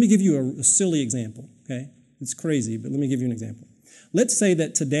 So let me give you a silly example, okay? It's crazy, but let me give you an example. Let's say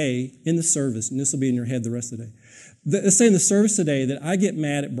that today in the service, and this will be in your head the rest of the day, let's say in the service today that I get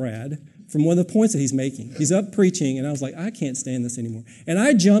mad at Brad from one of the points that he's making. He's up preaching, and I was like, I can't stand this anymore. And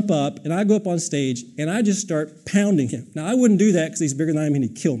I jump up, and I go up on stage, and I just start pounding him. Now, I wouldn't do that because he's bigger than I am, and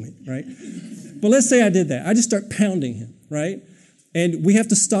he'd kill me, right? But let's say I did that. I just start pounding him, right? And we have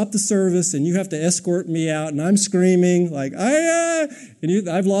to stop the service, and you have to escort me out, and I'm screaming like,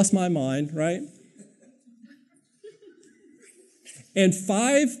 I've lost my mind, right? And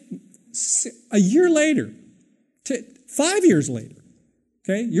 5 years later, 5 years later,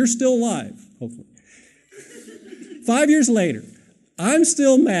 okay, you're still alive, hopefully. 5 years later, I'm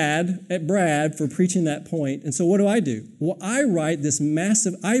still mad at Brad for preaching that point, and so what do? Well, I write this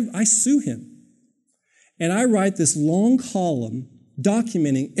massive, I sue him, and I write this long column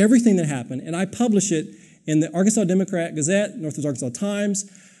documenting everything that happened, and I publish it in the Arkansas Democrat Gazette, Northwest Arkansas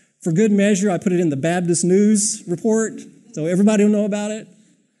Times. For good measure, I put it in the Baptist News Report, so everybody will know about it.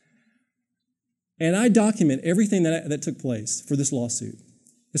 And I document everything that took place for this lawsuit.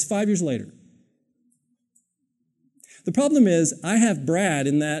 It's 5 years later. The problem is I have Brad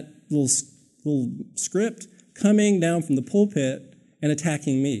in that little script coming down from the pulpit and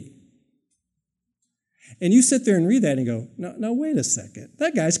attacking me. And you sit there and read that and go, no, wait a second.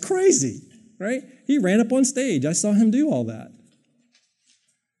 That guy's crazy, right? He ran up on stage. I saw him do all that.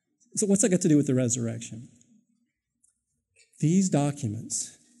 So what's that got to do with the resurrection? These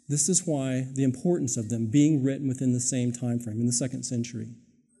documents, this is why the importance of them being written within the same time frame, in the 2nd century.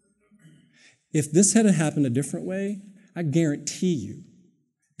 If this had happened a different way, I guarantee you,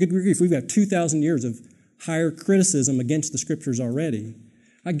 good grief, we've got 2,000 years of higher criticism against the Scriptures already.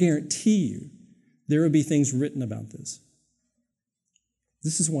 I guarantee you there would be things written about this.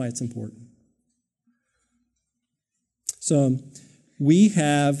 This is why it's important. So we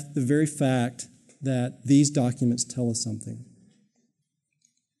have the very fact that these documents tell us something.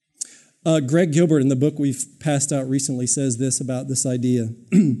 Greg Gilbert, in the book we've passed out recently, says this about this idea.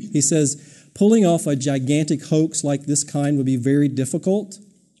 He says, pulling off a gigantic hoax like this kind would be very difficult,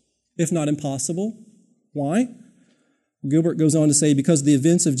 if not impossible. Why? Gilbert goes on to say, because the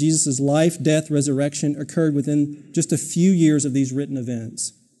events of Jesus' life, death, resurrection occurred within just a few years of these written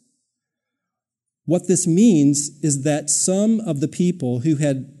events. What this means is that some of the people who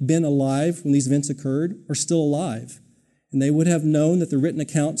had been alive when these events occurred are still alive. And they would have known that the written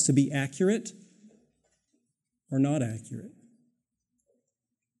accounts to be accurate or not accurate.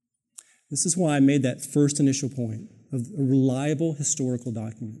 This is why I made that first initial point of reliable historical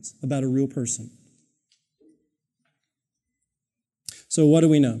documents about a real person. So what do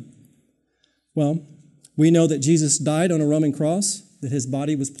we know? Well, we know that Jesus died on a Roman cross, that his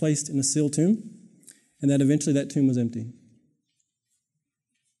body was placed in a sealed tomb, and that eventually that tomb was empty.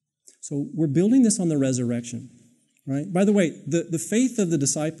 So we're building this on the resurrection. Right? By the way, the faith of the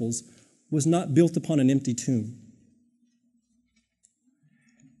disciples was not built upon an empty tomb.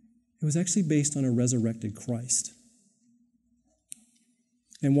 It was actually based on a resurrected Christ.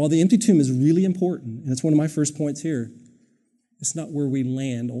 And while the empty tomb is really important, and it's one of my first points here, it's not where we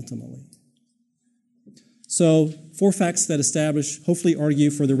land ultimately. So, 4 facts that establish, hopefully argue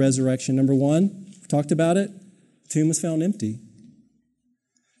for the resurrection. Number 1, we talked about it, the tomb was found empty.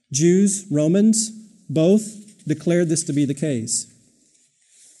 Jews, Romans, both declared this to be the case.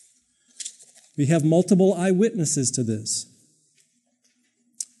 We have multiple eyewitnesses to this.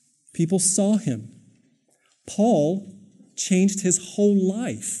 People saw him. Paul changed his whole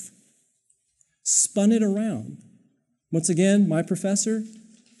life, spun it around. Once again, my professor,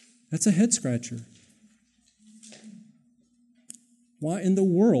 that's a head scratcher. Why in the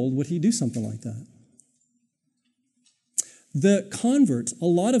world would he do something like that? The converts, a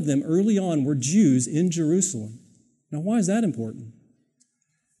lot of them early on were Jews in Jerusalem. Now, why is that important?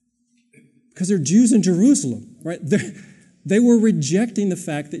 Because they're Jews in Jerusalem, right? They were rejecting the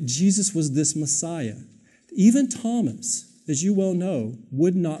fact that Jesus was this Messiah. Even Thomas, as you well know,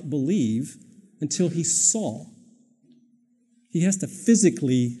 would not believe until he saw. He has to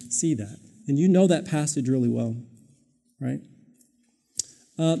physically see that. And you know that passage really well, right?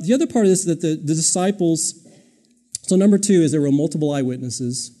 The other part of this is that the disciples, so number 2 is there were multiple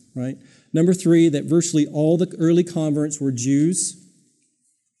eyewitnesses, right? Number 3, that virtually all the early converts were Jews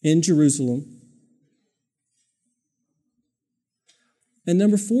in Jerusalem. And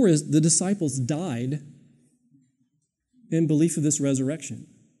number 4 is the disciples died in belief of this resurrection.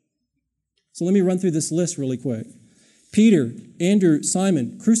 So let me run through this list really quick. Peter, Andrew,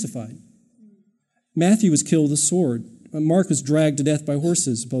 Simon, crucified. Matthew was killed with a sword. Mark was dragged to death by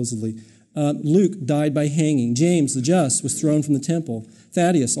horses, supposedly. Luke died by hanging. James, the just, was thrown from the temple.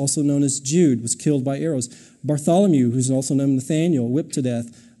 Thaddeus, also known as Jude, was killed by arrows. Bartholomew, who's also known as Nathaniel, whipped to death.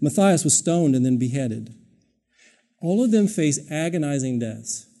 Matthias was stoned and then beheaded. All of them face agonizing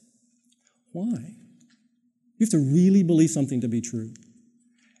deaths. Why? You have to really believe something to be true,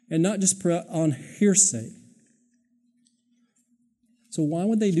 and not just on hearsay. So why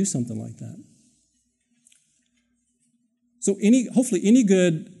would they do something like that? So hopefully any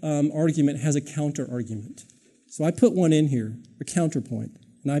good argument has a counter-argument. So I put one in here, a counterpoint,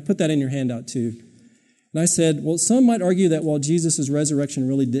 and I put that in your handout too. And I said, well, some might argue that while Jesus' resurrection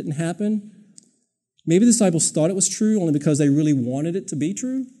really didn't happen, maybe the disciples thought it was true only because they really wanted it to be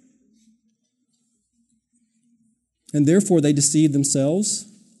true. And therefore they deceived themselves.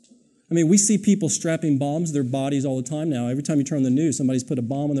 I mean, we see people strapping bombs to their bodies all the time now. Every time you turn on the news, somebody's put a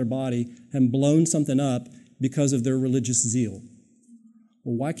bomb on their body and blown something up because of their religious zeal.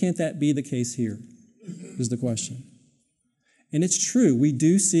 Well, why can't that be the case here, is the question. And it's true. We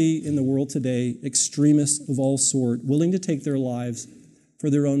do see in the world today extremists of all sorts willing to take their lives for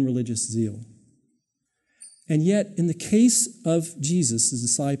their own religious zeal. And yet, in the case of Jesus'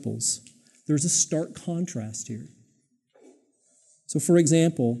 disciples, there's a stark contrast here. So, for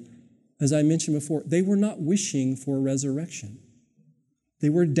example, as I mentioned before, they were not wishing for a resurrection. They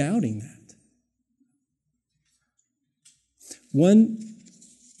were doubting that.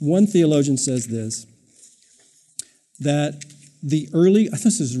 One theologian says this, that I think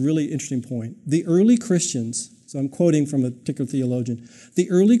this is a really interesting point. The early Christians, so I'm quoting from a particular theologian, the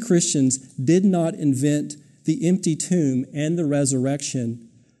early Christians did not invent the empty tomb and the resurrection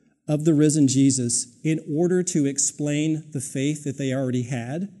of the risen Jesus in order to explain the faith that they already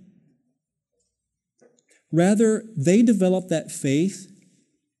had. Rather, they developed that faith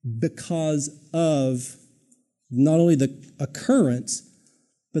because of not only the occurrence,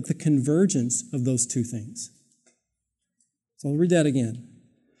 but the convergence of those two things. So I'll read that again.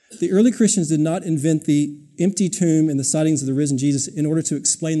 The early Christians did not invent the empty tomb and the sightings of the risen Jesus in order to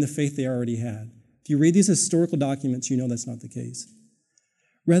explain the faith they already had. If you read these historical documents, you know that's not the case.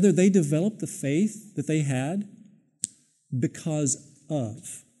 Rather, they developed the faith that they had because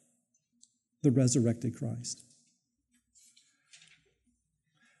of the resurrected Christ.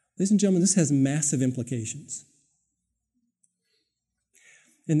 Ladies and gentlemen, this has massive implications.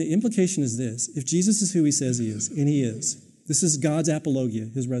 And the implication is this: if Jesus is who he says he is, and he is, this is God's apologia,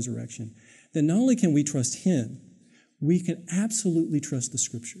 his resurrection, then not only can we trust him, we can absolutely trust the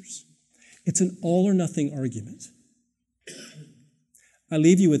Scriptures. It's an all or nothing argument. I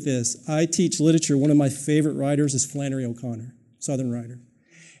leave you with this. I teach literature. One of my favorite writers is Flannery O'Connor, Southern writer.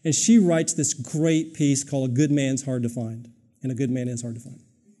 And she writes this great piece called A Good Man's Hard to Find. And a good man is hard to find.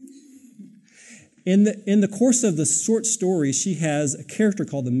 In the course of the short story, she has a character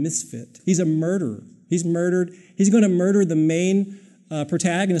called the Misfit. He's a murderer. He's murdered. He's going to murder the main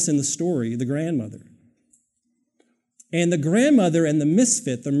protagonist in the story, the grandmother. And the grandmother and the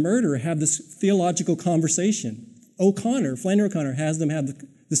misfit, the murderer, have this theological conversation. Flannery O'Connor has them have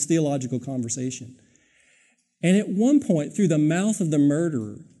this theological conversation. And at one point, through the mouth of the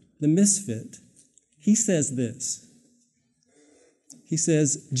murderer, the misfit, he says this. He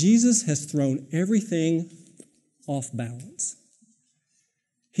says, Jesus has thrown everything off balance.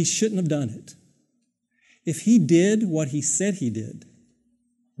 He shouldn't have done it. If he did what he said he did,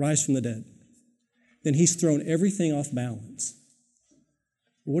 rise from the dead, then he's thrown everything off balance.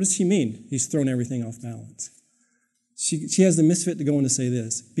 What does she mean? He's thrown everything off balance. She has the misfit to go on to say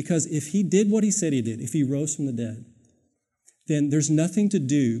this, because if he did what he said he did, if he rose from the dead, then there's nothing to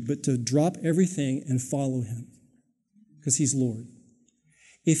do but to drop everything and follow him, because he's Lord.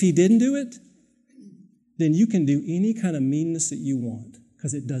 If he didn't do it, then you can do any kind of meanness that you want,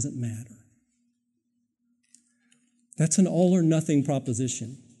 because it doesn't matter. That's an all or nothing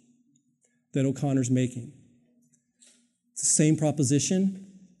proposition that O'Connor's making. It's the same proposition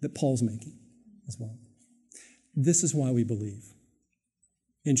that Paul's making as well. This is why we believe.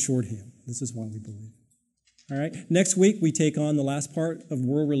 In shorthand, this is why we believe. All right, next week we take on the last part of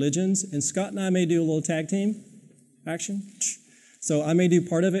world religions, and Scott and I may do a little tag team action. So I may do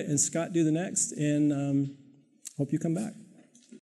part of it, and Scott do the next, and hope you come back.